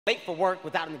late for work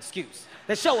without an excuse.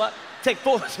 They show up, take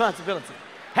full responsibility.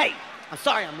 Hey, I'm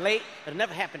sorry I'm late. It'll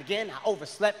never happen again. I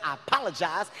overslept. I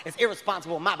apologize. It's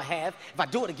irresponsible on my behalf. If I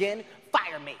do it again,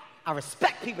 fire me. I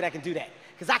respect people that can do that,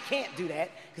 because I can't do that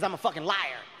because I'm a fucking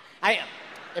liar. I am.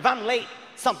 If I'm late,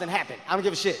 something happened. I don't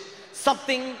give a shit.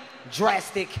 Something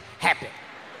drastic happened.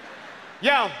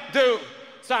 Yo, dude,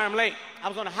 sorry I'm late. I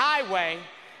was on the highway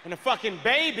and the fucking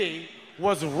baby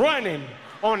was running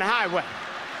on the highway.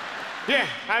 Yeah,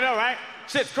 I know, right?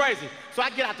 Shit's crazy. So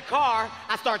I get out the car,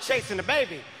 I start chasing the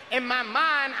baby. In my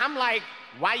mind, I'm like,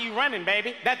 why you running,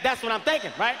 baby? That's what I'm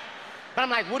thinking, right? But I'm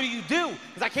like, what do you do?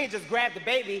 Because I can't just grab the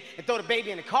baby and throw the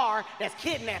baby in the car. That's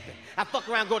kidnapping. I fuck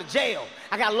around, go to jail.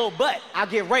 I got a little butt. I'll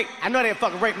get raped. I know they'll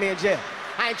fucking rape me in jail.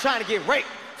 I ain't trying to get raped.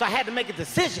 So I had to make a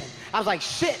decision. I was like,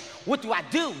 shit, what do I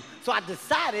do? So I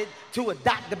decided to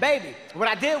adopt the baby. What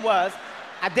I did was,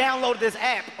 I downloaded this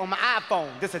app on my iPhone,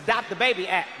 this Adopt the Baby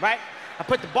app, right? I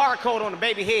put the barcode on the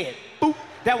baby head. Boop.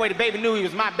 That way the baby knew he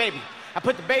was my baby. I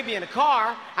put the baby in the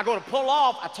car. I go to pull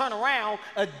off. I turn around.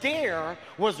 A deer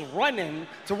was running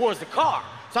towards the car.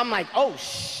 So I'm like, oh,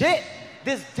 shit.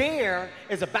 This deer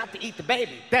is about to eat the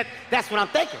baby. That's what I'm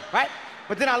thinking, right?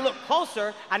 But then I look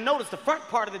closer. I noticed the front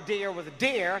part of the deer was a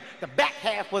deer. The back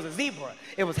half was a zebra.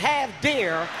 It was half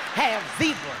deer, half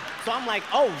zebra. So I'm like,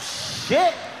 oh,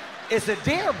 shit. It's a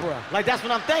Deerbra. Like, that's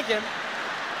what I'm thinking.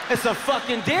 It's a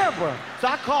fucking Deerbra. So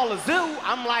I call a zoo.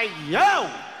 I'm like,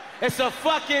 yo, it's a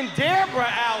fucking Deerbra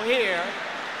out here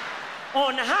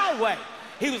on the highway.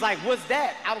 He was like, what's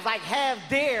that? I was like, half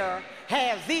deer,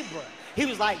 half zebra. He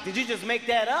was like, did you just make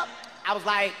that up? I was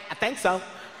like, I think so.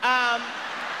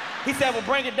 He said, well,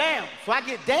 bring it down. So I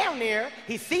get down there.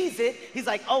 He sees it. He's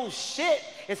like, oh, shit.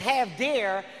 It's half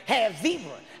deer, half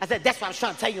zebra. I said, that's what I was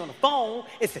trying to tell you on the phone.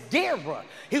 It's a Deerbra.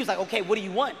 He was like, okay, what do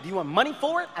you want? Do you want money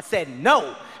for it? I said,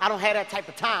 no, I don't have that type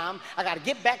of time. I got to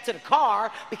get back to the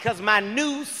car because my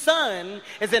new son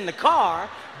is in the car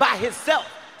by himself.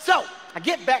 So I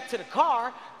get back to the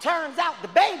car. Turns out the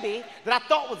baby that I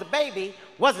thought was a baby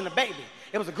wasn't a baby.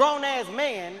 It was a grown-ass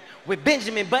man with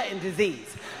Benjamin Button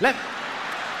disease. Let me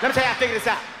tell you how I figured this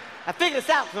out. I figured this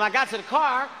out when I got to the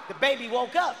car, the baby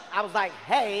woke up. I was like,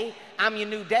 hey, I'm your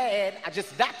new dad. I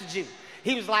just adopted you.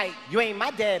 He was like, you ain't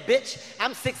my dad, bitch.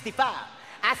 I'm 65.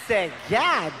 I said,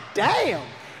 God damn.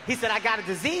 He said, I got a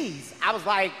disease. I was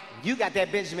like, you got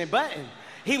that Benjamin Button.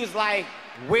 He was like,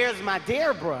 where's my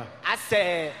Deerbra? I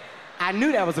said, I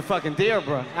knew that was a fucking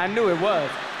Deerbra. I knew it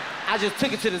was. I just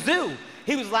took it to the zoo.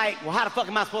 He was like, well, how the fuck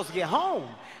am I supposed to get home?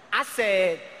 I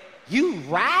said, you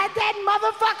ride that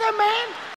motherfucker, man?